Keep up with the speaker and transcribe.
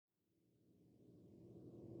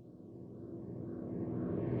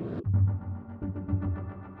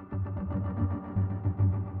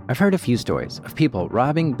I've heard a few stories of people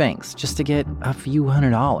robbing banks just to get a few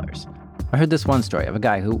 $100s. I heard this one story of a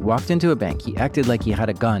guy who walked into a bank. He acted like he had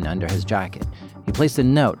a gun under his jacket. He placed a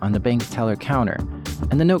note on the bank teller counter,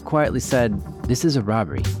 and the note quietly said, "This is a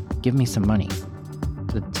robbery. Give me some money."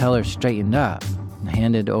 The teller straightened up and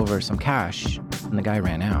handed over some cash, and the guy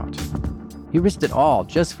ran out. He risked it all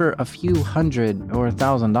just for a few $100 or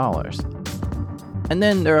 $1,000. And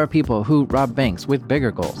then there are people who rob banks with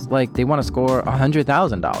bigger goals, like they want to score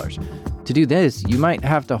 $100,000. To do this, you might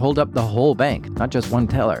have to hold up the whole bank, not just one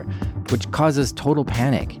teller, which causes total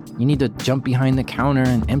panic. You need to jump behind the counter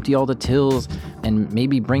and empty all the tills and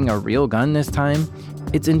maybe bring a real gun this time.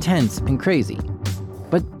 It's intense and crazy.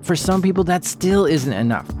 But for some people, that still isn't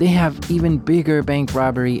enough. They have even bigger bank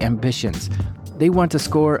robbery ambitions. They want to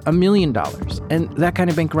score $1 million, and that kind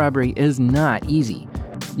of bank robbery is not easy.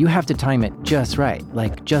 You have to time it just right,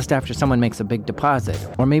 like just after someone makes a big deposit,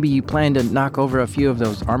 or maybe you plan to knock over a few of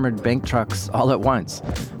those armored bank trucks all at once.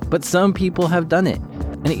 But some people have done it,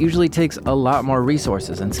 and it usually takes a lot more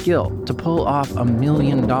resources and skill to pull off $1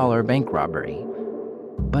 million bank robbery.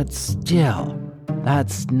 But still,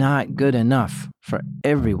 that's not good enough for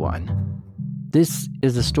everyone. This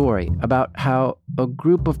is a story about how a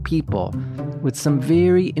group of people with some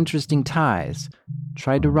very interesting ties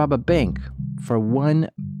tried to rob a bank for $1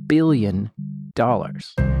 billion.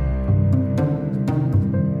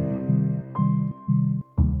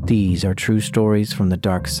 These are true stories from the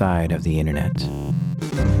dark side of the internet.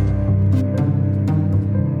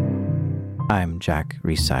 I'm Jack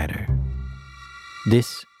Rhysider.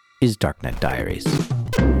 This is Darknet Diaries.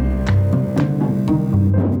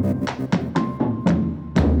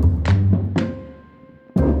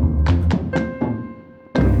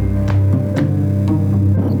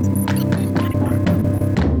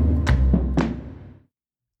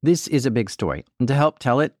 This is a big story, and to help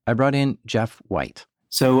tell it, I brought in Jeff White.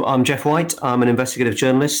 So I'm Jeff White. I'm an investigative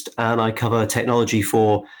journalist, and I cover technology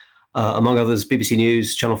for, among others, BBC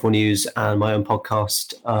News, Channel 4 News, and my own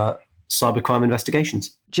podcast, Cybercrime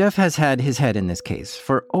Investigations. Jeff has had his head in this case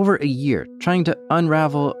for over a year, trying to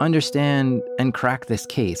unravel, understand, and crack this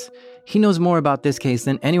case. He knows more about this case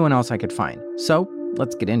than anyone else I could find. So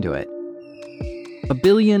let's get into it. $1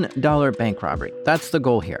 billion bank robbery. That's the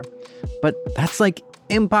goal here. But that's like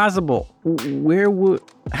impossible. Who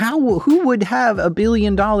would have $1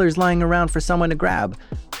 billion lying around for someone to grab?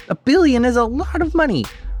 $1 billion is a lot of money.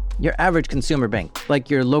 Your average consumer bank, like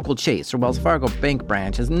your local Chase or Wells Fargo bank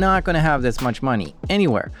branch, is not going to have this much money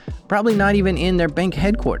anywhere. Probably not even in their bank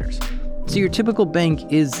headquarters. So your typical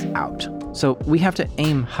bank is out. So we have to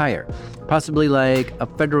aim higher. Possibly like a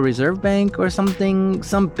Federal Reserve Bank or something,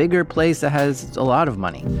 some bigger place that has a lot of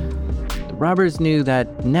money. Robbers knew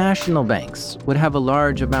that national banks would have a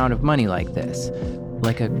large amount of money like this,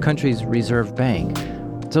 like a country's reserve bank.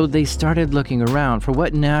 So they started looking around for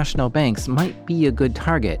what national banks might be a good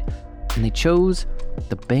target, and they chose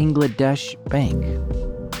the Bangladesh Bank.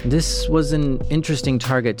 This was an interesting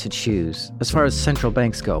target to choose. As far as central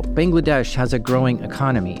banks go, Bangladesh has a growing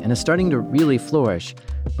economy and is starting to really flourish,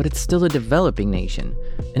 but it's still a developing nation.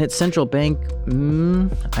 And its central bank,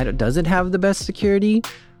 does it have the best security?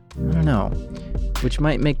 I don't know, which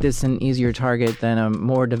might make this an easier target than a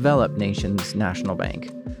more developed nation's national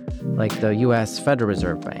bank, like the U.S. Federal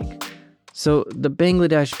Reserve Bank. So the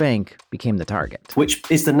Bangladesh Bank became the target. Which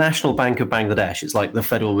is the National Bank of Bangladesh. It's like the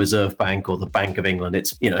Federal Reserve Bank or the Bank of England.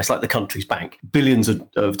 It's like the country's bank. Billions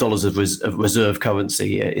of dollars of reserve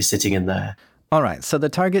currency is sitting in there. All right, so the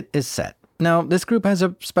target is set. Now, this group has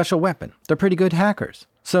a special weapon. They're pretty good hackers.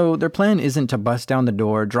 So their plan isn't to bust down the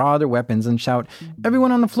door, draw their weapons, and shout,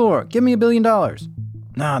 "Everyone on the floor, give me $1 billion."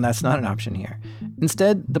 No, that's not an option here.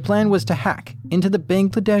 Instead, the plan was to hack into the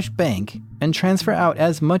Bangladesh Bank and transfer out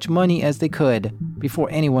as much money as they could before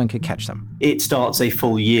anyone could catch them. It starts a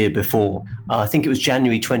full year before. I think it was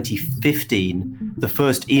January 2015, the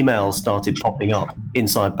first emails started popping up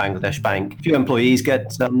inside Bangladesh Bank. A few employees get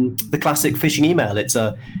the classic phishing email. It's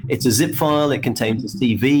a zip file. It contains a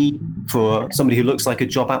CV for somebody who looks like a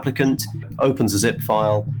job applicant, opens a zip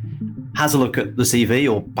file, has a look at the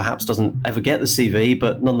CV, or perhaps doesn't ever get the CV,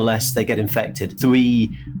 but nonetheless, they get infected.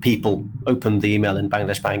 3 people opened the email in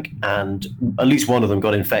Bangladesh Bank, and at least one of them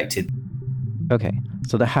got infected. Okay,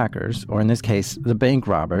 so the hackers, or in this case, the bank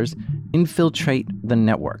robbers, infiltrate the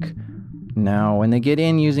network. Now, when they get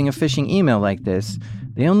in using a phishing email like this,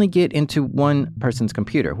 they only get into one person's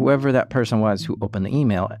computer, whoever that person was who opened the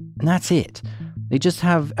email, and that's it. They just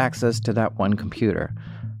have access to that one computer.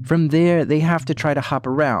 From there, they have to try to hop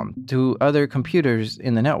around to other computers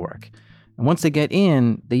in the network. And once they get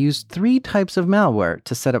in, they use 3 types of malware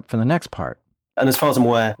to set up for the next part. And as far as I'm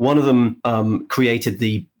aware, one of them created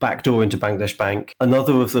the backdoor into Bangladesh Bank.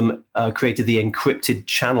 Another of them created the encrypted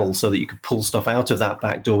channel so that you could pull stuff out of that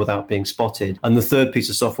backdoor without being spotted. And the third piece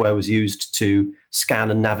of software was used to scan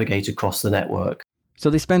and navigate across the network. So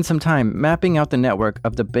they spend some time mapping out the network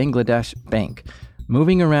of the Bangladesh Bank,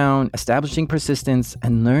 moving around, establishing persistence,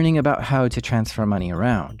 and learning about how to transfer money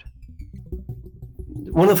around.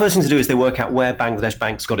 One of the first things to do is they work out where Bangladesh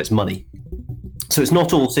Bank's got its money. So it's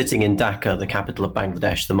not all sitting in Dhaka, the capital of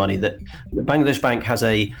Bangladesh, the money that the Bangladesh Bank has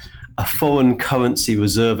a foreign currency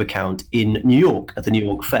reserve account in New York at the New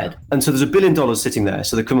York Fed. And so there's $1 billion sitting there.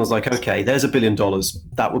 So the criminal's like, okay, there's $1 billion.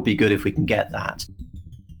 That would be good if we can get that.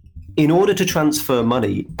 In order to transfer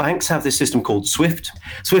money, banks have this system called SWIFT.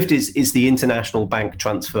 SWIFT is the international bank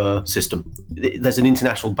transfer system. There's an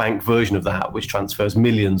international bank version of that, which transfers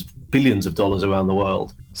millions, billions of dollars around the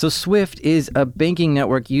world. So SWIFT is a banking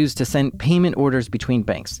network used to send payment orders between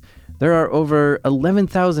banks. There are over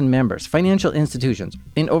 11,000 members, financial institutions,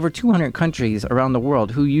 in over 200 countries around the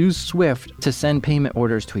world who use SWIFT to send payment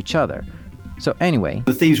orders to each other. So anyway,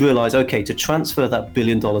 the thieves realize, okay, to transfer that $1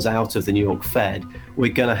 billion out of the New York Fed,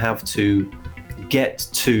 we're going to have to get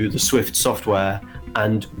to the SWIFT software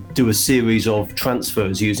and do a series of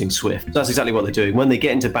transfers using SWIFT. That's exactly what they're doing. When they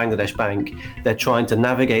get into Bangladesh Bank, they're trying to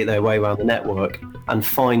navigate their way around the network and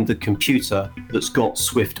find the computer that's got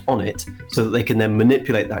SWIFT on it so that they can then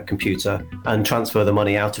manipulate that computer and transfer the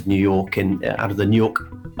money out of New York out of the New York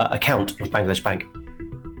account of Bangladesh Bank.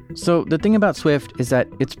 So the thing about SWIFT is that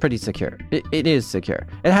it's pretty secure. It is secure.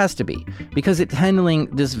 It has to be, because it's handling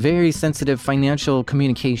this very sensitive financial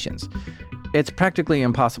communications. It's practically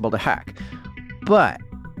impossible to hack. But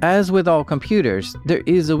as with all computers, there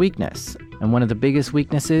is a weakness. And one of the biggest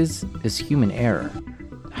weaknesses is human error.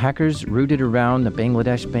 Hackers rooted around the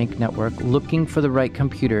Bangladesh Bank network looking for the right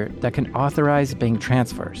computer that can authorize bank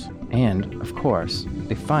transfers. And, of course,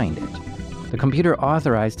 they find it. The computer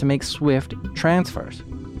authorized to make SWIFT transfers.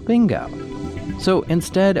 Bingo. So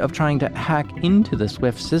instead of trying to hack into the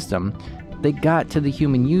SWIFT system, they got to the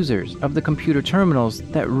human users of the computer terminals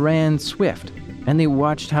that ran SWIFT, and they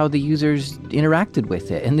watched how the users interacted with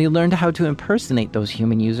it, and they learned how to impersonate those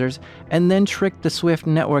human users, and then tricked the SWIFT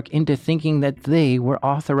network into thinking that they were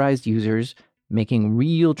authorized users making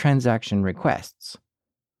real transaction requests.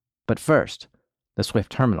 But first, the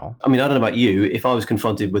SWIFT terminal. I mean, I don't know about you. If I was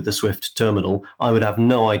confronted with the SWIFT terminal, I would have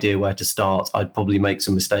no idea where to start. I'd probably make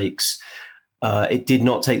some mistakes. It did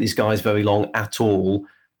not take these guys very long at all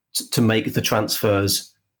to make the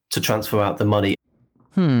transfers, to transfer out the money.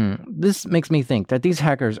 This makes me think that these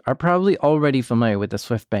hackers are probably already familiar with the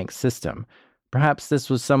SWIFT bank system. Perhaps this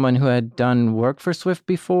was someone who had done work for SWIFT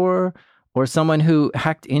before, or someone who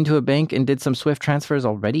hacked into a bank and did some SWIFT transfers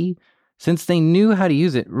already. Since they knew how to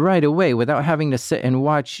use it right away without having to sit and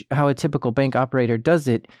watch how a typical bank operator does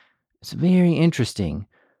it, it's very interesting.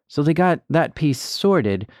 So they got that piece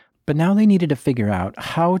sorted, but now they needed to figure out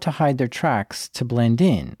how to hide their tracks to blend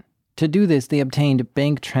in. To do this, they obtained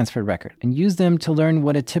bank transfer record and used them to learn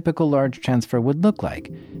what a typical large transfer would look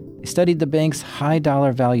like. They studied the bank's high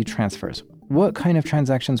dollar value transfers. What kind of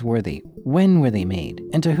transactions were they? When were they made?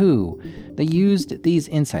 And to who? They used these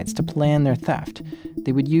insights to plan their theft.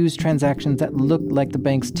 They would use transactions that looked like the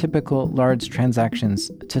bank's typical large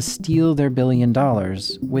transactions to steal their $1 billion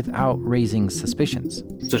without raising suspicions.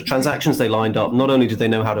 So transactions they lined up, not only did they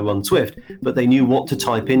know how to run SWIFT, but they knew what to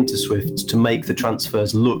type into SWIFT to make the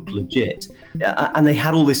transfers look legit. And they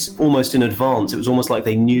had all this almost in advance. It was almost like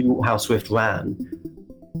they knew how SWIFT ran.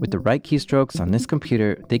 With the right keystrokes on this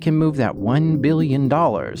computer, they can move that $1 billion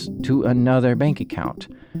to another bank account,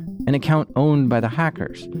 an account owned by the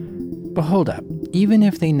hackers. But hold up, even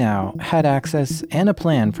if they now had access and a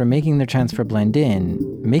plan for making their transfer blend in,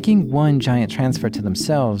 making one giant transfer to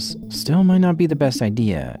themselves still might not be the best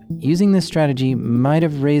idea. Using this strategy might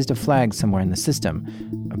have raised a flag somewhere in the system.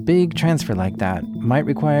 A big transfer like that might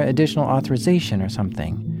require additional authorization or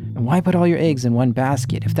something. And why put all your eggs in one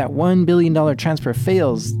basket? If that $1 billion transfer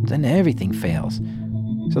fails, then everything fails.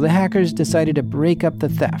 So the hackers decided to break up the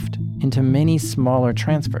theft into many smaller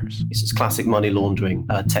transfers. This is classic money laundering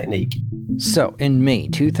technique. So in May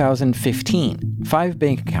 2015, 5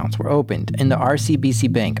 bank accounts were opened in the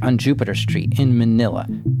RCBC Bank on Jupiter Street in Manila,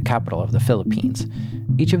 the capital of the Philippines.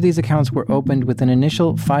 Each of these accounts were opened with an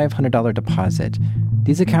initial $500 deposit.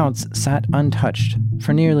 These accounts sat untouched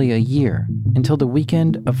for nearly a year until the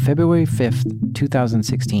weekend of February 5th,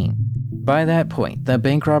 2016. By that point, the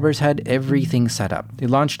bank robbers had everything set up. They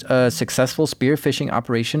launched a successful spear phishing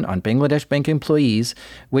operation on Bangladesh Bank employees,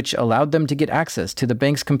 which allowed them to get access to the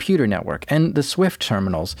bank's computer network and the SWIFT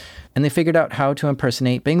terminals, and they figured out how to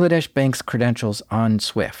impersonate Bangladesh Bank's credentials on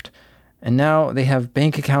SWIFT. And now they have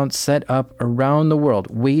bank accounts set up around the world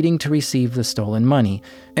waiting to receive the stolen money.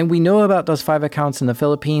 And we know about those 5 accounts in the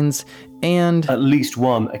Philippines and at least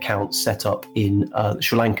one account set up in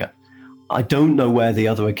Sri Lanka. I don't know where the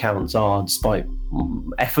other accounts are, despite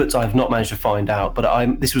efforts I've not managed to find out,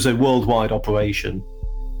 but this was a worldwide operation.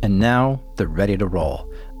 And now they're ready to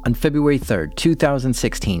roll. On February 3rd,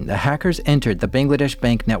 2016, the hackers entered the Bangladesh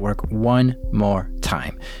bank network one more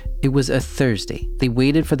time. It was a Thursday. They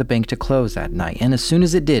waited for the bank to close that night, and as soon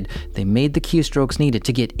as it did, they made the keystrokes needed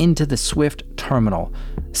to get into the SWIFT terminal.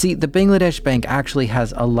 See, the Bangladesh bank actually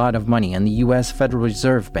has a lot of money in the US Federal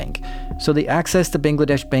Reserve Bank, so they accessed the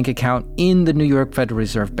Bangladesh bank account in the New York Federal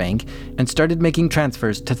Reserve Bank and started making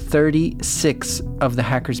transfers to 36 of the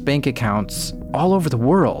hackers' bank accounts all over the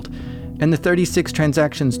world. And the 36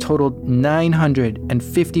 transactions totaled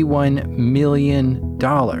 $951 million.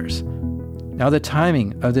 Now, the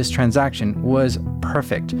timing of this transaction was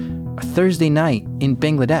perfect. A Thursday night in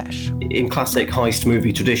Bangladesh. In classic heist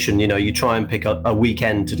movie tradition, you try and pick a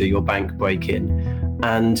weekend to do your bank break-in.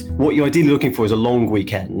 And what you're ideally looking for is a long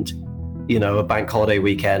weekend, a bank holiday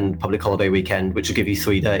weekend, public holiday weekend, which will give you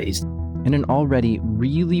 3 days. In an already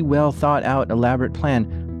really well thought out, elaborate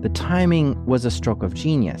plan, the timing was a stroke of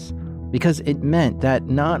genius, because it meant that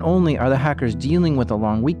not only are the hackers dealing with a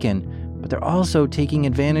long weekend, but they're also taking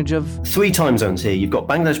advantage of 3 time zones here. You've got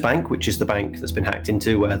Bangladesh Bank, which is the bank that's been hacked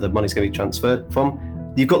into, where the money's going to be transferred from.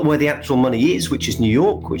 You've got where the actual money is, which is New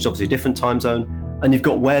York, which is obviously a different time zone. And you've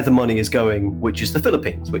got where the money is going, which is the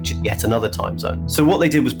Philippines, which is yet another time zone. So what they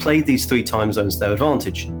did was play these 3 time zones to their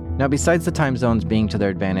advantage. Now, besides the time zones being to their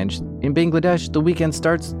advantage, in Bangladesh, the weekend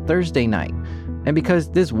starts Thursday night. And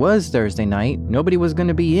because this was Thursday night, nobody was going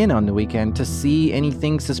to be in on the weekend to see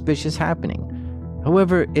anything suspicious happening.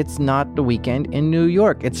 However, it's not the weekend in New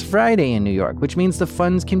York. It's Friday in New York, which means the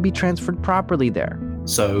funds can be transferred properly there.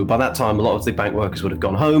 So by that time, a lot of the bank workers would have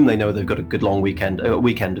gone home. They know they've got a good long weekend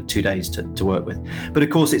of 2 days to work with. But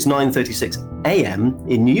of course, it's 9:36 a.m.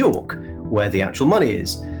 in New York, where the actual money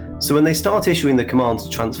is. So when they start issuing the command to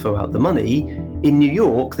transfer out the money, in New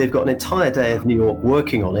York, they've got an entire day of New York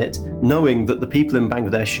working on it, knowing that the people in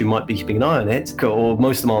Bangladesh who might be keeping an eye on it, or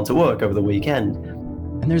most of them aren't at work over the weekend.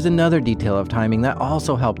 And there's another detail of timing that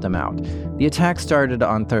also helped them out. The attack started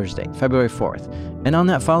on Thursday, February 4th, and on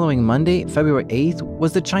that following Monday, February 8th,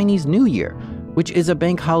 was the Chinese New Year, which is a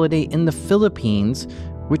bank holiday in the Philippines,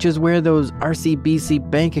 which is where those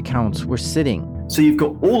RCBC bank accounts were sitting. So you've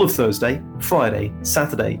got all of Thursday, Friday,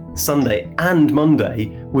 Saturday, Sunday, and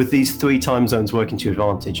Monday with these 3 time zones working to your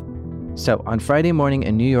advantage. So on Friday morning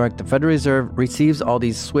in New York, the Federal Reserve receives all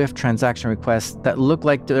these SWIFT transaction requests that look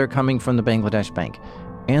like they're coming from the Bangladesh bank.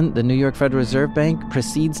 And the New York Federal Reserve Bank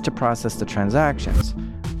proceeds to process the transactions.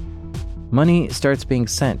 Money starts being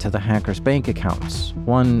sent to the hackers' bank accounts,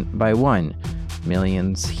 one by one.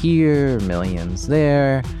 Millions here, millions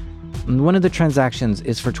there. And one of the transactions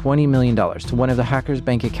is for $20 million to one of the hackers'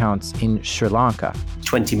 bank accounts in Sri Lanka.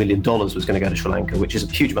 $20 million was going to go to Sri Lanka, which is a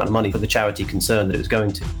huge amount of money for the charity concern that it was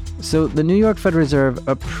going to. So the New York Federal Reserve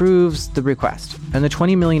approves the request, and the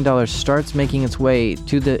 $20 million starts making its way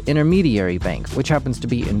to the intermediary bank, which happens to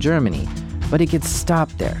be in Germany, but it gets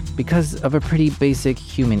stopped there because of a pretty basic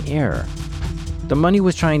human error. The money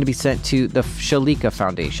was trying to be sent to the Shalika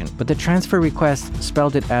Foundation, but the transfer request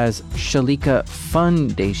spelled it as Shalika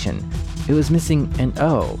Fundation. It was missing an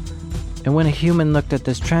O. And when a human looked at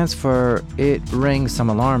this transfer, it rang some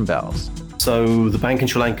alarm bells. So the bank in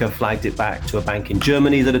Sri Lanka flagged it back to a bank in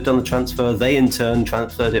Germany that had done the transfer. They in turn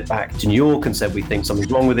transferred it back to New York and said, we think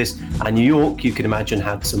something's wrong with this. And New York, you can imagine,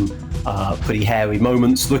 had some pretty hairy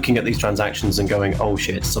moments looking at these transactions and going, oh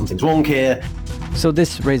shit, something's wrong here. So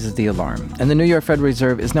this raises the alarm, and the New York Federal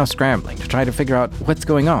Reserve is now scrambling to try to figure out what's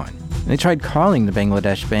going on. They tried calling the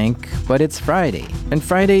Bangladesh bank, but it's Friday, and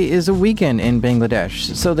Friday is a weekend in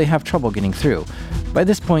Bangladesh, so they have trouble getting through. By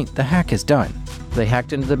this point, the hack is done. They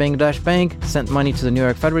hacked into the Bangladesh bank, sent money to the New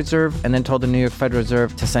York Federal Reserve, and then told the New York Federal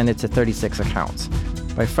Reserve to send it to 36 accounts.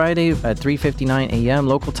 By Friday at 3:59 a.m.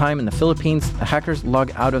 local time in the Philippines, the hackers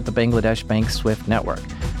log out of the Bangladesh bank SWIFT network.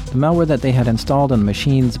 The malware that they had installed on the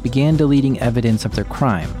machines began deleting evidence of their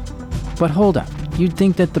crime. But hold up, you'd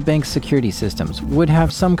think that the bank's security systems would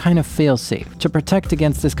have some kind of fail-safe to protect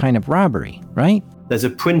against this kind of robbery, right? There's a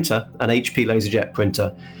printer, an HP LaserJet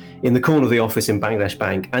printer, in the corner of the office in Bangladesh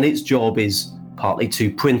Bank, and its job is partly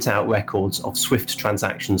to print out records of SWIFT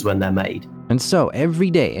transactions when they're made. And so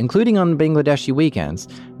every day, including on Bangladeshi weekends,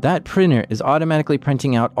 that printer is automatically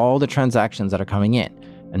printing out all the transactions that are coming in.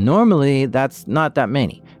 And normally, that's not that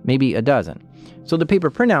many, maybe a dozen. So the paper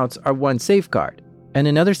printouts are one safeguard. And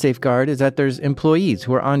another safeguard is that there's employees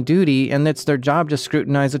who are on duty and it's their job to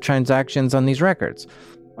scrutinize the transactions on these records.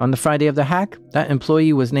 On the Friday of the hack, that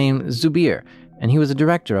employee was named Zubir, and he was a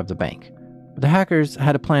director of the bank. But the hackers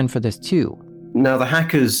had a plan for this too. Now, the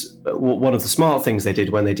hackers, one of the smart things they did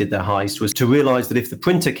when they did their heist was to realize that if the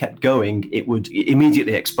printer kept going, it would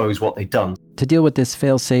immediately expose what they'd done. To deal with this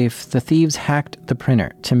failsafe, the thieves hacked the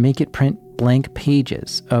printer to make it print blank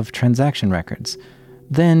pages of transaction records.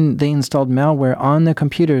 Then they installed malware on the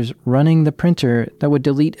computers running the printer that would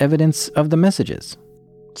delete evidence of the messages.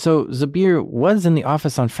 So Zubir was in the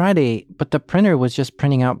office on Friday, but the printer was just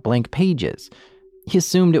printing out blank pages. He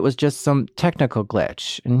assumed it was just some technical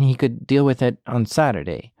glitch, and he could deal with it on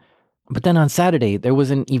Saturday. But then on Saturday, there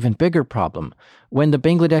was an even bigger problem. When the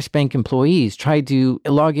Bangladesh Bank employees tried to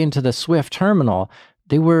log into the Swift terminal,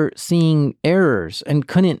 they were seeing errors and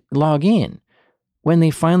couldn't log in. When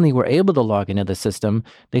they finally were able to log into the system,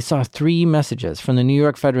 they saw 3 messages from the New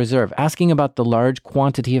York Federal Reserve asking about the large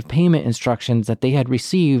quantity of payment instructions that they had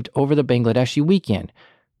received over the Bangladeshi weekend,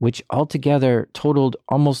 which altogether totaled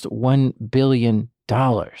almost $1 billion.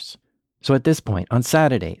 So at this point, on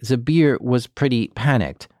Saturday, Zubir was pretty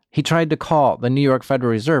panicked. He tried to call the New York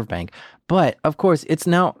Federal Reserve Bank, but of course, it's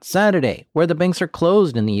now Saturday, where the banks are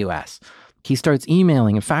closed in the U.S. He starts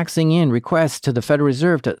emailing and faxing in requests to the Federal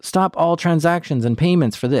Reserve to stop all transactions and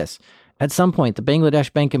payments for this. At some point, the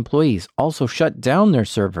Bangladesh Bank employees also shut down their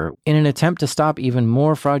server in an attempt to stop even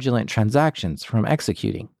more fraudulent transactions from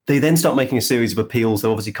executing. They then start making a series of appeals.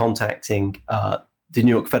 They're obviously contacting the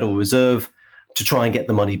New York Federal Reserve to try and get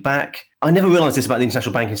the money back. I never realized this about the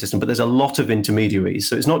international banking system, but there's a lot of intermediaries.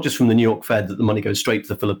 So it's not just from the New York Fed that the money goes straight to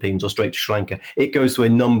the Philippines or straight to Sri Lanka. It goes to a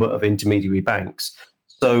number of intermediary banks.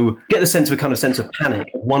 So get the sense of a kind of sense of panic.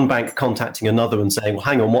 One bank contacting another and saying, well,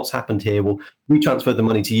 hang on, what's happened here? Well, we transferred the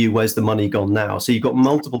money to you. Where's the money gone now? So you've got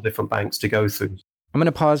multiple different banks to go through. I'm going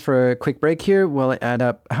to pause for a quick break here while I add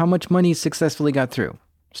up how much money successfully got through.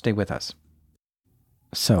 Stay with us.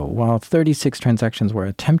 So while 36 transactions were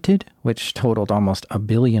attempted, which totaled almost $1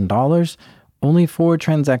 billion, only 4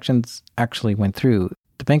 transactions actually went through.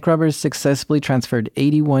 The bank robbers successfully transferred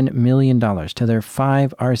 $81 million to their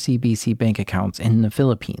 5 RCBC bank accounts in the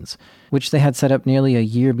Philippines, which they had set up nearly a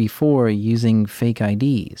year before using fake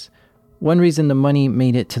IDs. One reason the money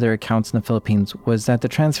made it to their accounts in the Philippines was that the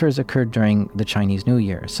transfers occurred during the Chinese New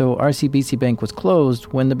Year, so RCBC Bank was closed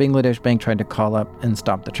when the Bangladesh Bank tried to call up and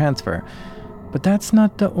stop the transfer. But that's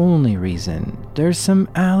not the only reason. There's some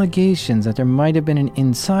allegations that there might have been an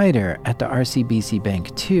insider at the RCBC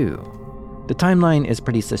Bank too. The timeline is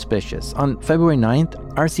pretty suspicious. On February 9th,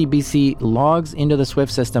 RCBC logs into the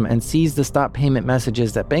SWIFT system and sees the stop payment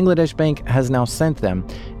messages that Bangladesh Bank has now sent them.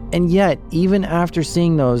 And yet, even after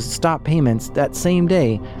seeing those stop payments that same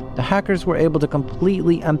day, the hackers were able to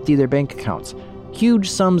completely empty their bank accounts. Huge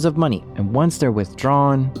sums of money, and once they're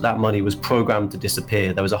withdrawn, that money was programmed to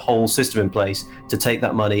disappear. There was a whole system in place to take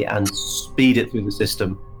that money and speed it through the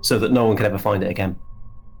system so that no one could ever find it again.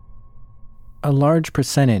 A large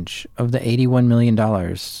percentage of the $81 million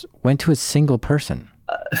went to a single person.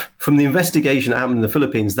 From the investigation that happened in the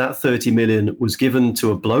Philippines, that $30 million was given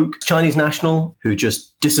to a bloke, Chinese national, who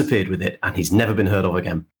just disappeared with it, and he's never been heard of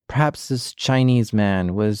again. Perhaps this Chinese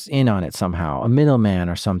man was in on it somehow, a middleman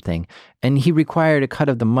or something, and he required a cut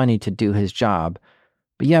of the money to do his job.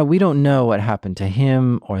 But yeah, we don't know what happened to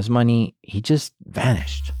him or his money. He just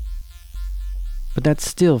vanished. But that's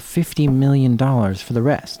still $50 million for the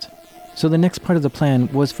rest. So the next part of the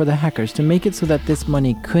plan was for the hackers to make it so that this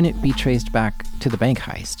money couldn't be traced back to the bank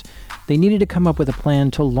heist. They needed to come up with a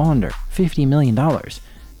plan to launder $50 million.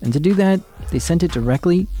 And to do that, they sent it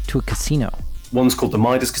directly to a casino. One's called the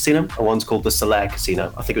Midas Casino and one's called the Solaire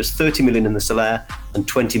Casino. I think it was 30 million in the Solaire and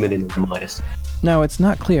 20 million in the Midas. Now, it's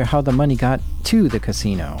not clear how the money got to the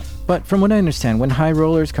casino. But from what I understand, when high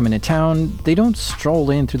rollers come into town, they don't stroll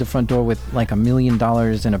in through the front door with like $1 million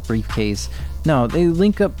in a briefcase. No, they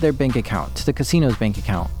link up their bank account to the casino's bank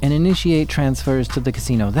account and initiate transfers to the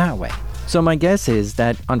casino that way. So my guess is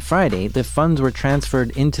that on Friday, the funds were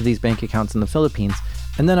transferred into these bank accounts in the Philippines,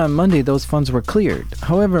 and then on Monday, those funds were cleared.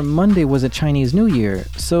 However, Monday was a Chinese New Year,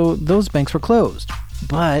 so those banks were closed.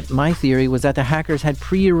 But my theory was that the hackers had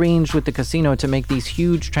prearranged with the casino to make these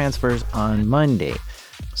huge transfers on Monday.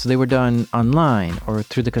 So they were done online or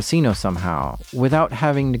through the casino somehow, without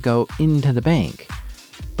having to go into the bank.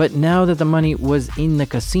 But now that the money was in the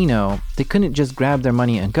casino, they couldn't just grab their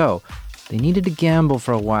money and go. They needed to gamble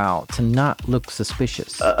for a while to not look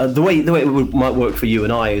suspicious. The way it might work for you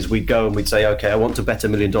and I is we'd go and we'd say, okay, I want to bet $1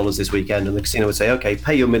 million this weekend. And the casino would say, okay,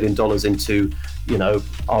 pay your $1 million into,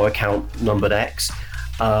 our account numbered X.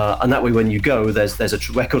 And that way, when you go, there's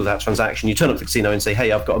a record of that transaction. You turn up to the casino and say,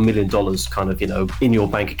 hey, I've got $1 million kind of, in your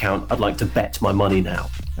bank account. I'd like to bet my money now.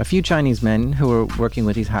 A few Chinese men who were working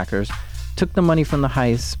with these hackers took the money from the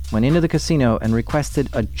heist, went into the casino, and requested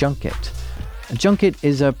a junket. A junket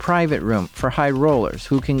is a private room for high rollers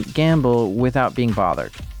who can gamble without being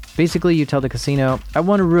bothered. Basically, you tell the casino, I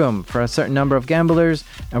want a room for a certain number of gamblers,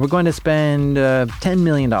 and we're going to spend $10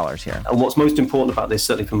 million here. And what's most important about this,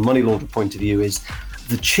 certainly from a money laundering point of view, is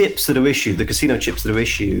the chips that are issued, the casino chips that are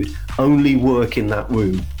issued, only work in that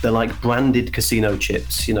room. They're like branded casino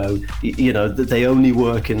chips, that they only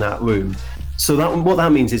work in that room. So what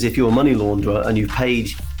that means is if you're a money launderer and you've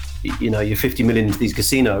paid your 50 million into these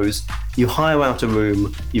casinos, you hire out a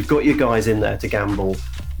room, you've got your guys in there to gamble,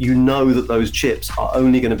 you know that those chips are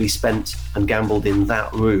only going to be spent and gambled in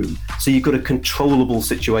that room. So you've got a controllable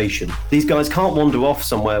situation. These guys can't wander off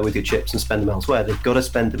somewhere with your chips and spend them elsewhere. They've got to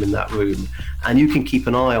spend them in that room, and you can keep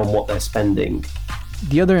an eye on what they're spending.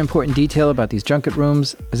 The other important detail about these junket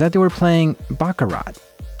rooms is that they were playing Baccarat.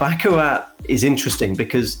 Baccarat is interesting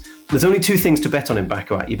because there's only two things to bet on in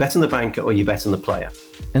Baccarat. You bet on the banker or you bet on the player.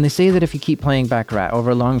 And they say that if you keep playing Baccarat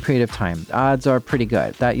over a long period of time, the odds are pretty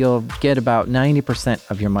good that you'll get about 90%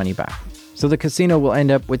 of your money back. So the casino will end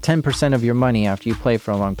up with 10% of your money after you play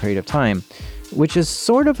for a long period of time, which is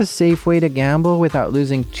sort of a safe way to gamble without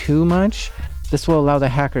losing too much. This will allow the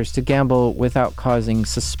hackers to gamble without causing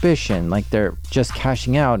suspicion, like they're just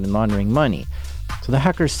cashing out and laundering money. So the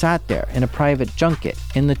hackers sat there in a private junket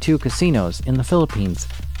in the two casinos in the Philippines,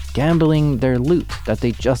 gambling their loot that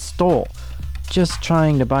they just stole, just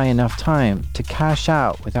trying to buy enough time to cash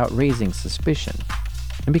out without raising suspicion.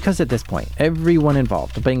 And because at this point, everyone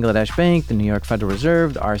involved, the Bangladesh Bank, the New York Federal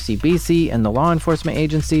Reserve, the RCBC, and the law enforcement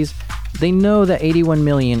agencies, they know that 81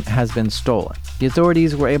 million has been stolen. The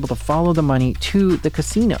authorities were able to follow the money to the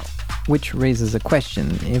casino, which raises a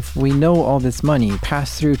question. If we know all this money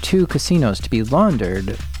passed through two casinos to be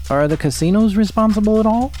laundered, are the casinos responsible at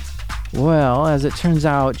all? Well, as it turns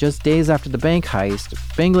out, just days after the bank heist,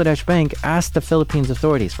 Bangladesh Bank asked the Philippines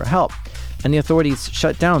authorities for help, and the authorities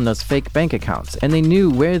shut down those fake bank accounts, and they knew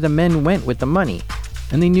where the men went with the money,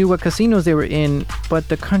 and they knew what casinos they were in, but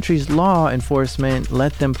the country's law enforcement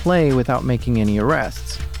let them play without making any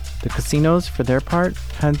arrests. The casinos, for their part,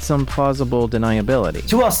 had some plausible deniability.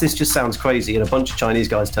 To us, this just sounds crazy, and a bunch of Chinese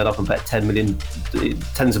guys turned up and bet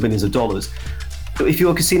tens of millions of dollars. But if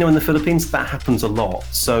you're a casino in the Philippines, that happens a lot.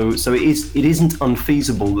 So it isn't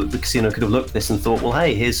unfeasible that the casino could have looked at this and thought, well,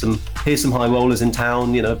 hey, here's some high rollers in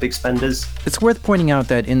town, big spenders. It's worth pointing out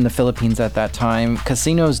that in the Philippines at that time,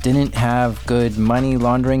 casinos didn't have good money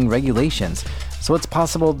laundering regulations. So it's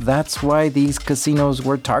possible that's why these casinos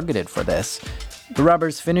were targeted for this. The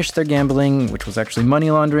robbers finished their gambling, which was actually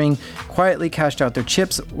money laundering, quietly cashed out their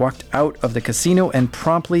chips, walked out of the casino, and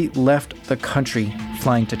promptly left the country,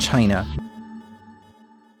 flying to China.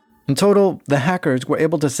 In total, the hackers were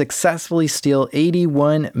able to successfully steal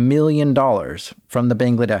 $81 million from the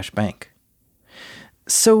Bangladesh Bank.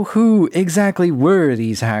 So who exactly were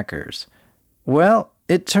these hackers? Well,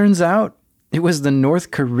 it turns out it was the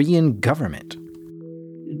North Korean government.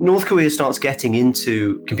 North Korea starts getting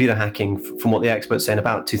into computer hacking from what the experts say in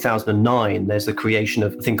about 2009. There's the creation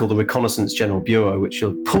of a thing called the Reconnaissance General Bureau, which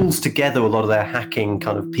pulls together a lot of their hacking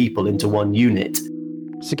kind of people into one unit.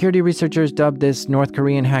 Security researchers dubbed this North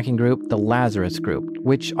Korean hacking group the Lazarus Group,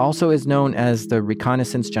 which also is known as the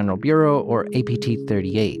Reconnaissance General Bureau, or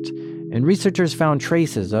APT-38. And researchers found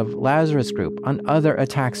traces of Lazarus Group on other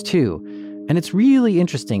attacks too. And it's really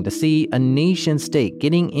interesting to see a nation-state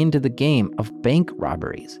getting into the game of bank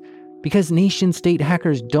robberies. Because nation-state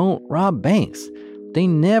hackers don't rob banks. They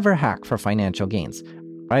never hack for financial gains.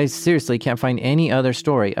 I seriously can't find any other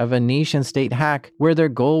story of a nation-state hack where their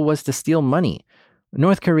goal was to steal money.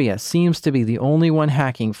 North Korea seems to be the only one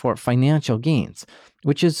hacking for financial gains,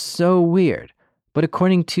 which is so weird. But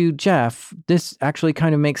according to Jeff, this actually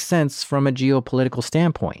kind of makes sense from a geopolitical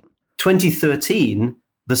standpoint. 2013,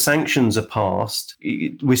 the sanctions are passed,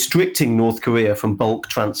 restricting North Korea from bulk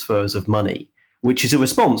transfers of money, which is a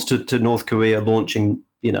response to North Korea launching,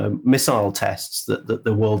 missile tests that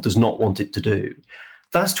the world does not want it to do.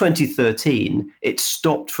 That's 2013. It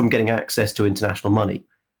stopped from getting access to international money.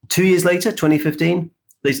 2 years later, 2015,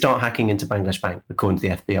 they start hacking into Bangladesh Bank, according to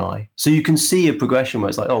the FBI. So you can see a progression where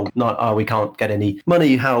it's like, we can't get any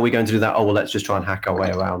money. How are we going to do that? Oh, well, let's just try and hack our way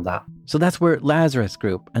around that. So that's where Lazarus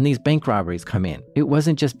Group and these bank robberies come in. It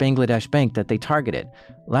wasn't just Bangladesh Bank that they targeted.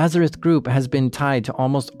 Lazarus Group has been tied to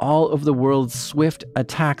almost all of the world's SWIFT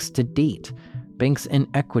attacks to date. Banks in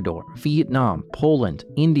Ecuador, Vietnam, Poland,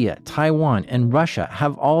 India, Taiwan, and Russia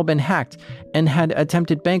have all been hacked and had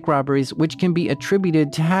attempted bank robberies, which can be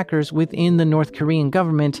attributed to hackers within the North Korean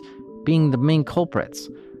government being the main culprits.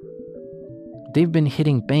 They've been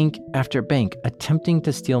hitting bank after bank, attempting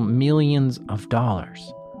to steal millions of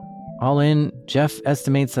dollars. All in, Jeff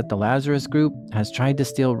estimates that the Lazarus Group has tried to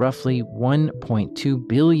steal roughly $1.2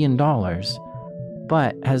 billion,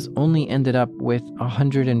 but has only ended up with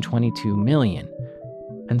 $122 million.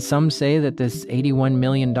 And some say that this $81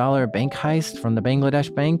 million bank heist from the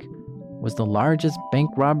Bangladesh bank was the largest bank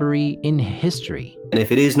robbery in history. And if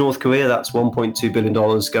it is North Korea, that's $1.2 billion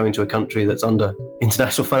going to a country that's under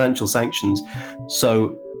international financial sanctions.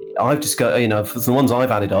 So I've discovered, for the ones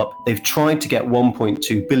I've added up, they've tried to get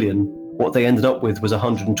 1.2 billion. What they ended up with was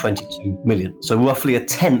 122 million. So roughly a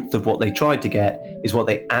tenth of what they tried to get is what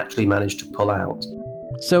they actually managed to pull out.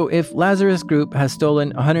 So if Lazarus Group has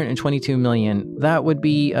stolen 122 million, that would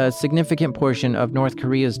be a significant portion of North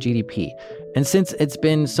Korea's GDP. And since it's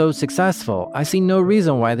been so successful, I see no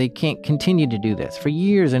reason why they can't continue to do this for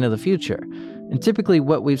years into the future. And typically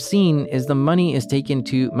what we've seen is the money is taken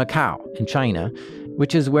to Macau in China,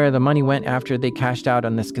 which is where the money went after they cashed out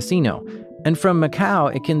on this casino. And from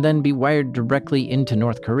Macau, it can then be wired directly into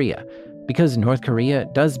North Korea, because North Korea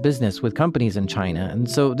does business with companies in China, and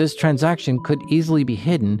so this transaction could easily be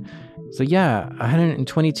hidden. So yeah,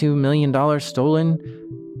 $122 million stolen.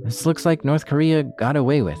 This looks like North Korea got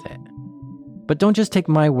away with it. But don't just take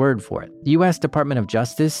my word for it. The US Department of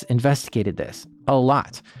Justice investigated this a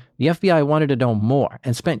lot. The FBI wanted to know more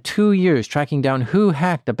and spent 2 years tracking down who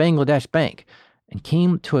hacked the Bangladesh bank and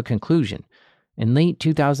came to a conclusion. In late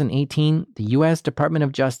 2018, the US Department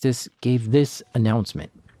of Justice gave this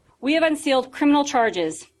announcement. We have unsealed criminal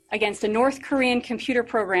charges against a North Korean computer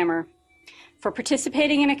programmer for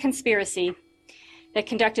participating in a conspiracy that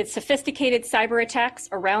conducted sophisticated cyber attacks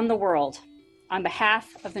around the world on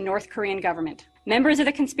behalf of the North Korean government. Members of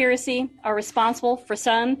the conspiracy are responsible for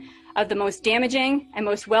some of the most damaging and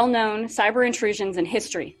most well-known cyber intrusions in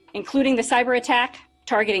history, including the cyber attack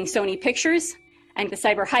targeting Sony Pictures and the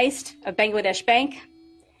cyber heist of Bangladesh Bank.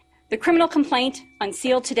 The criminal complaint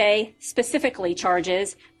unsealed today specifically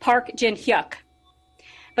charges Park Jin-hyuk.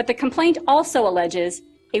 But the complaint also alleges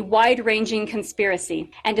a wide-ranging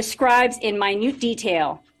conspiracy and describes in minute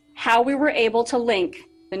detail how we were able to link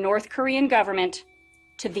the North Korean government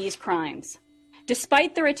to these crimes.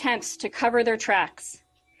 Despite their attempts to cover their tracks,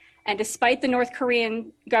 and despite the North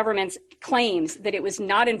Korean government's claims that it was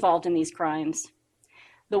not involved in these crimes,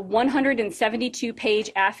 the 172-page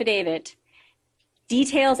affidavit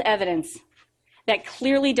details evidence that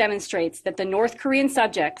clearly demonstrates that the North Korean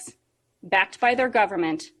subjects, backed by their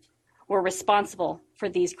government, were responsible for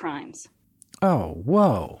these crimes. Oh,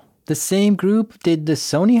 whoa. The same group did the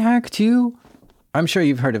Sony hack too? I'm sure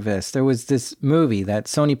you've heard of this. There was this movie that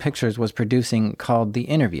Sony Pictures was producing called The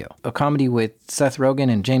Interview, a comedy with Seth Rogen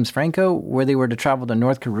and James Franco, where they were to travel to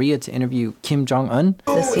North Korea to interview Kim Jong-un.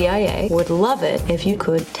 The CIA would love it if you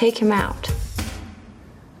could take him out.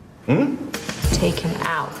 Take him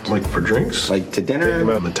out. Like for drinks? Like to dinner? Take him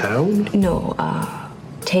out in the town? No,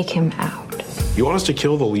 take him out. You want us to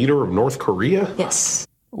kill the leader of North Korea? Yes.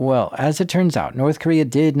 Well, as it turns out, North Korea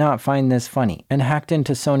did not find this funny and hacked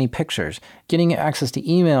into Sony Pictures, getting access to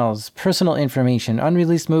emails, personal information,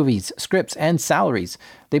 unreleased movies, scripts, and salaries.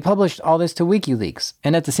 They published all this to WikiLeaks,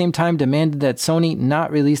 and at the same time demanded that Sony not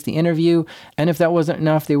release the interview, and if that wasn't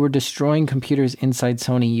enough, they were destroying computers inside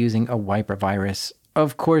Sony using a wiper virus.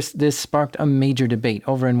 Of course, this sparked a major debate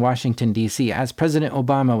over in Washington, D.C., as President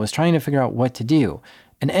Obama was trying to figure out what to do.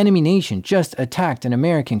 An enemy nation just attacked an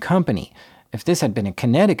American company. If this had been a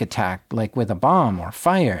kinetic attack, like with a bomb or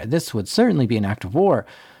fire, this would certainly be an act of war.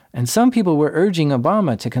 And some people were urging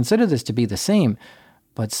Obama to consider this to be the same.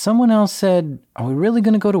 But someone else said, are we really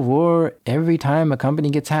going to go to war every time a company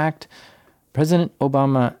gets hacked? President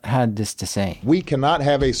Obama had this to say. We cannot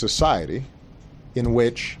have a society in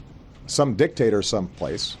which some dictator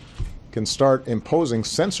someplace can start imposing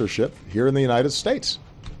censorship here in the United States.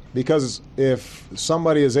 Because if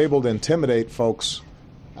somebody is able to intimidate folks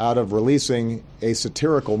out of releasing a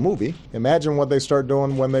satirical movie, imagine what they start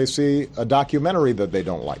doing when they see a documentary that they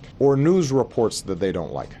don't like, or news reports that they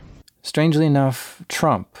don't like. Strangely enough,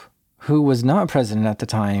 Trump, who was not president at the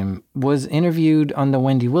time, was interviewed on the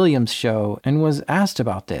Wendy Williams show and was asked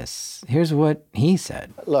about this. Here's what he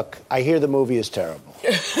said. Look, I hear the movie is terrible.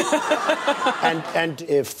 and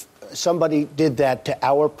if somebody did that to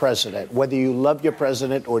our president, whether you love your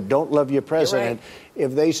president or don't love your president,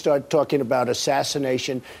 if they start talking about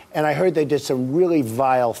assassination, and I heard they did some really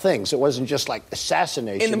vile things. It wasn't just like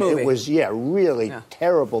assassination. In the movie. It was, really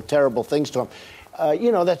terrible, terrible things to him.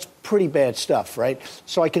 That's pretty bad stuff, right?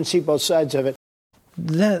 So I can see both sides of it.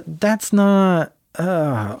 That's not...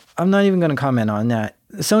 I'm not even going to comment on that.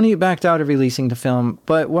 Sony backed out of releasing the film,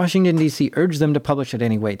 but Washington, D.C. urged them to publish it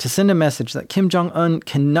anyway, to send a message that Kim Jong-un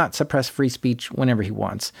cannot suppress free speech whenever he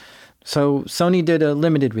wants. So Sony did a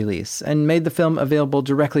limited release and made the film available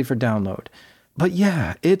directly for download. But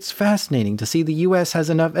yeah, it's fascinating to see the U.S. has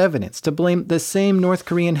enough evidence to blame the same North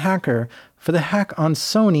Korean hacker for the hack on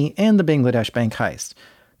Sony and the Bangladesh bank heist.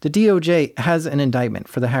 The DOJ has an indictment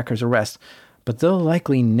for the hacker's arrest, but they'll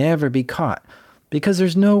likely never be caught, because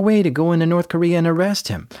there's no way to go into North Korea and arrest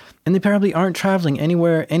him, and they probably aren't traveling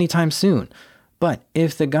anywhere anytime soon. But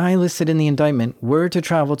if the guy listed in the indictment were to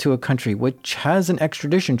travel to a country which has an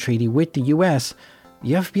extradition treaty with the US,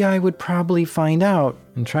 the FBI would probably find out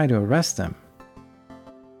and try to arrest them.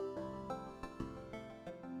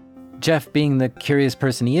 Jeff, being the curious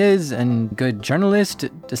person he is and good journalist,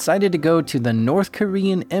 decided to go to the North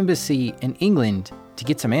Korean embassy in England to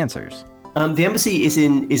get some answers. The embassy is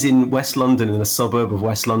in West London, in a suburb of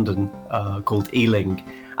West London called Ealing.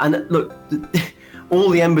 And look, all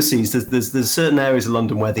the embassies, there's certain areas of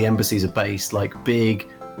London where the embassies are based, like big,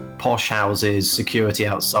 posh houses, security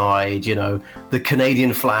outside, the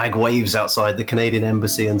Canadian flag waves outside the Canadian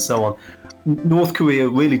embassy and so on. North Korea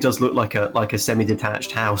really does look like a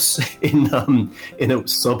semi-detached house in a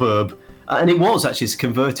suburb. And it was actually, it's a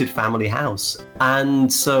converted family house.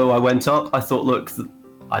 And so I went up, I thought, look,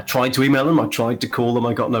 I tried to email them, I tried to call them,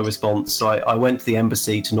 I got no response. So I went to the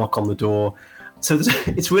embassy to knock on the door. So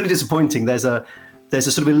it's really disappointing. There's a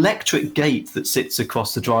sort of electric gate that sits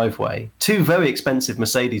across the driveway. 2 very expensive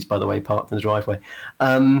Mercedes, by the way, parked in the driveway.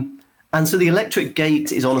 And so the electric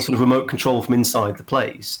gate is on a sort of remote control from inside the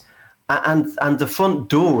place. And the front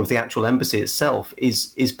door of the actual embassy itself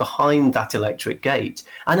is behind that electric gate.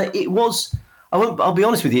 And it was, I'll be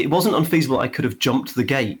honest with you, it wasn't unfeasible I could have jumped the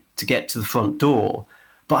gate to get to the front door.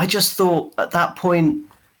 But I just thought at that point,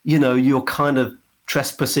 you're kind of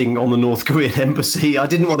trespassing on the North Korean embassy. I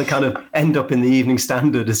didn't want to kind of end up in the Evening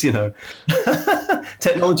Standard as,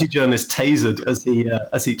 technology journalist tasered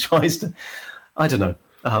as he tries to, I don't know.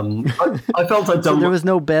 I felt I'd done. So there was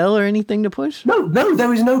no bell or anything to push? No,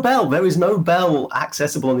 there is no bell. There is no bell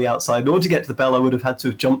accessible on the outside. In order to get to the bell, I would have had to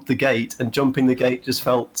have jumped the gate, and jumping the gate just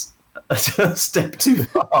felt a step too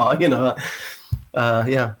far,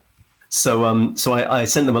 yeah. So I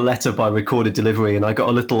sent them a letter by recorded delivery, and I got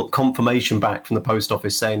a little confirmation back from the post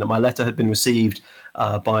office saying that my letter had been received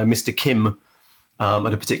by Mr. Kim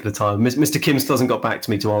at a particular time. Mr. Kim still hasn't got back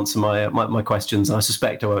to me to answer my questions. I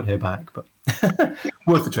suspect I won't hear back, but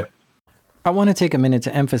worth the trip. I want to take a minute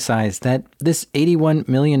to emphasize that this $81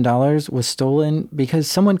 million was stolen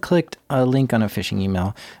because someone clicked a link on a phishing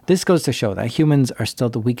email. This goes to show that humans are still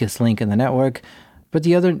the weakest link in the network. But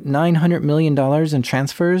the other $900 million in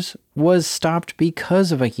transfers was stopped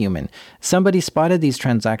because of a human. Somebody spotted these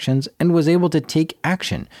transactions and was able to take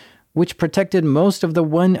action, which protected most of the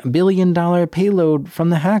 $1 billion payload from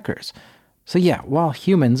the hackers. So yeah, while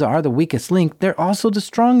humans are the weakest link, they're also the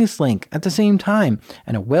strongest link at the same time.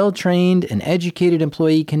 And a well-trained and educated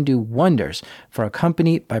employee can do wonders for a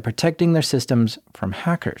company by protecting their systems from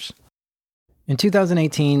hackers. In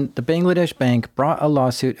 2018, the Bangladesh bank brought a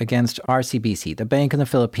lawsuit against RCBC, the bank in the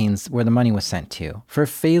Philippines where the money was sent to, for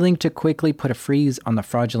failing to quickly put a freeze on the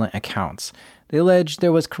fraudulent accounts. They alleged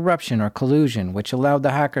there was corruption or collusion, which allowed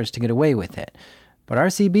the hackers to get away with it. But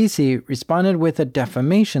RCBC responded with a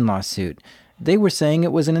defamation lawsuit. They were saying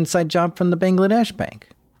it was an inside job from the Bangladesh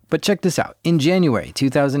bank. But check this out. In January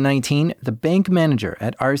 2019, the bank manager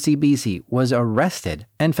at RCBC was arrested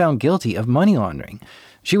and found guilty of money laundering.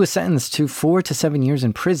 She was sentenced to 4 to 7 years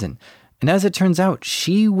in prison. And as it turns out,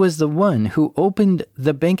 she was the one who opened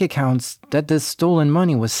the bank accounts that the stolen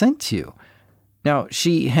money was sent to. Now,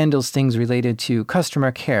 she handles things related to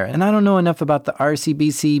customer care, and I don't know enough about the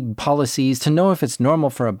RCBC policies to know if it's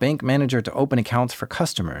normal for a bank manager to open accounts for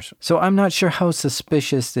customers. So I'm not sure how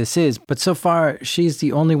suspicious this is, but so far, she's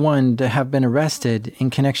the only one to have been arrested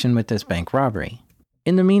in connection with this bank robbery.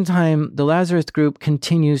 In the meantime, the Lazarus Group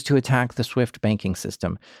continues to attack the SWIFT banking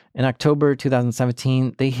system. In October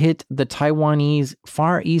 2017, they hit the Taiwanese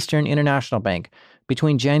Far Eastern International Bank.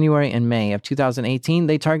 Between January and May of 2018,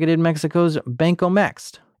 they targeted Mexico's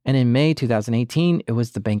Bancomext. And in May 2018, it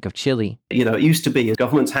was the Bank of Chile. It used to be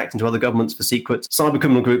governments hacked into other governments for secrets,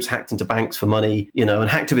 cybercriminal groups hacked into banks for money, and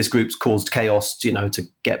hacktivist groups caused chaos, to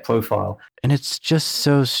get profile. And it's just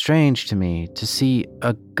so strange to me to see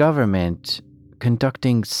a government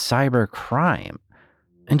conducting cyber crime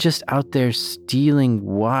and just out there stealing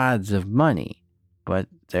wads of money. But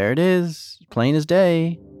there it is, plain as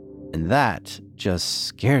day. And that just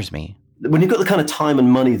scares me. When you've got the kind of time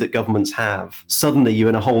and money that governments have, suddenly you're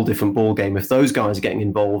in a whole different ballgame. If those guys are getting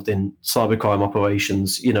involved in cybercrime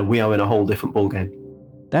operations, we are in a whole different ballgame.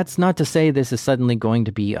 That's not to say this is suddenly going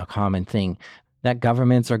to be a common thing, that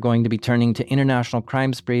governments are going to be turning to international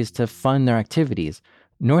crime sprees to fund their activities.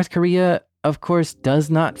 North Korea, of course,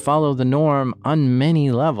 does not follow the norm on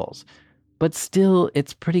many levels. But still,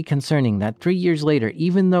 it's pretty concerning that 3 years later,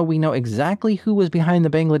 even though we know exactly who was behind the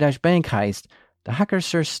Bangladesh bank heist, the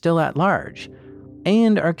hackers are still at large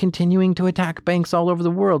and are continuing to attack banks all over the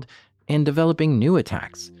world and developing new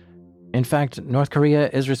attacks. In fact, North Korea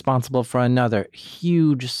is responsible for another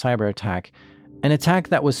huge cyber attack, an attack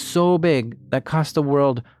that was so big that cost the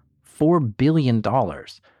world $4 billion.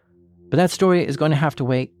 But that story is going to have to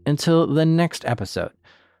wait until the next episode.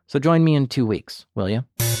 So join me in 2 weeks, will you?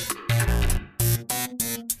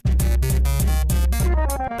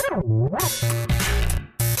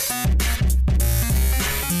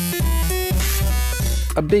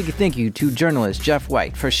 A big thank you to journalist Jeff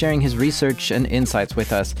White for sharing his research and insights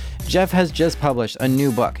with us. Jeff has just published a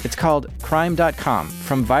new book. It's called Crime.com,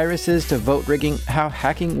 From Viruses to Vote Rigging, How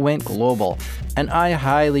Hacking Went Global. And I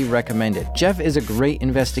highly recommend it. Jeff is a great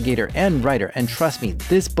investigator and writer, and trust me,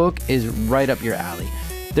 this book is right up your alley.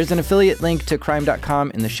 There's an affiliate link to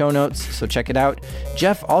crime.com in the show notes, so check it out.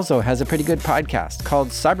 Jeff also has a pretty good podcast called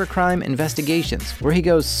Cybercrime Investigations, where he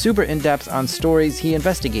goes super in-depth on stories he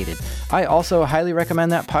investigated. I also highly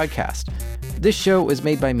recommend that podcast. This show was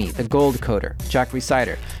made by me, the Gold Coder, Jack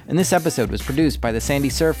Resider, and this episode was produced by the Sandy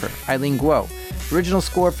Surfer, Eileen Guo. Original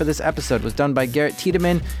score for this episode was done by Garrett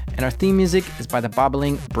Tiedemann, and our theme music is by the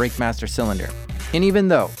bobbling Breakmaster Cylinder. And even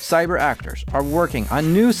though cyber actors are working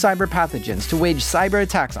on new cyber pathogens to wage cyber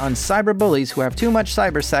attacks on cyber bullies who have too much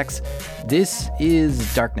cyber sex, this is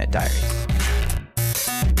Darknet Diaries.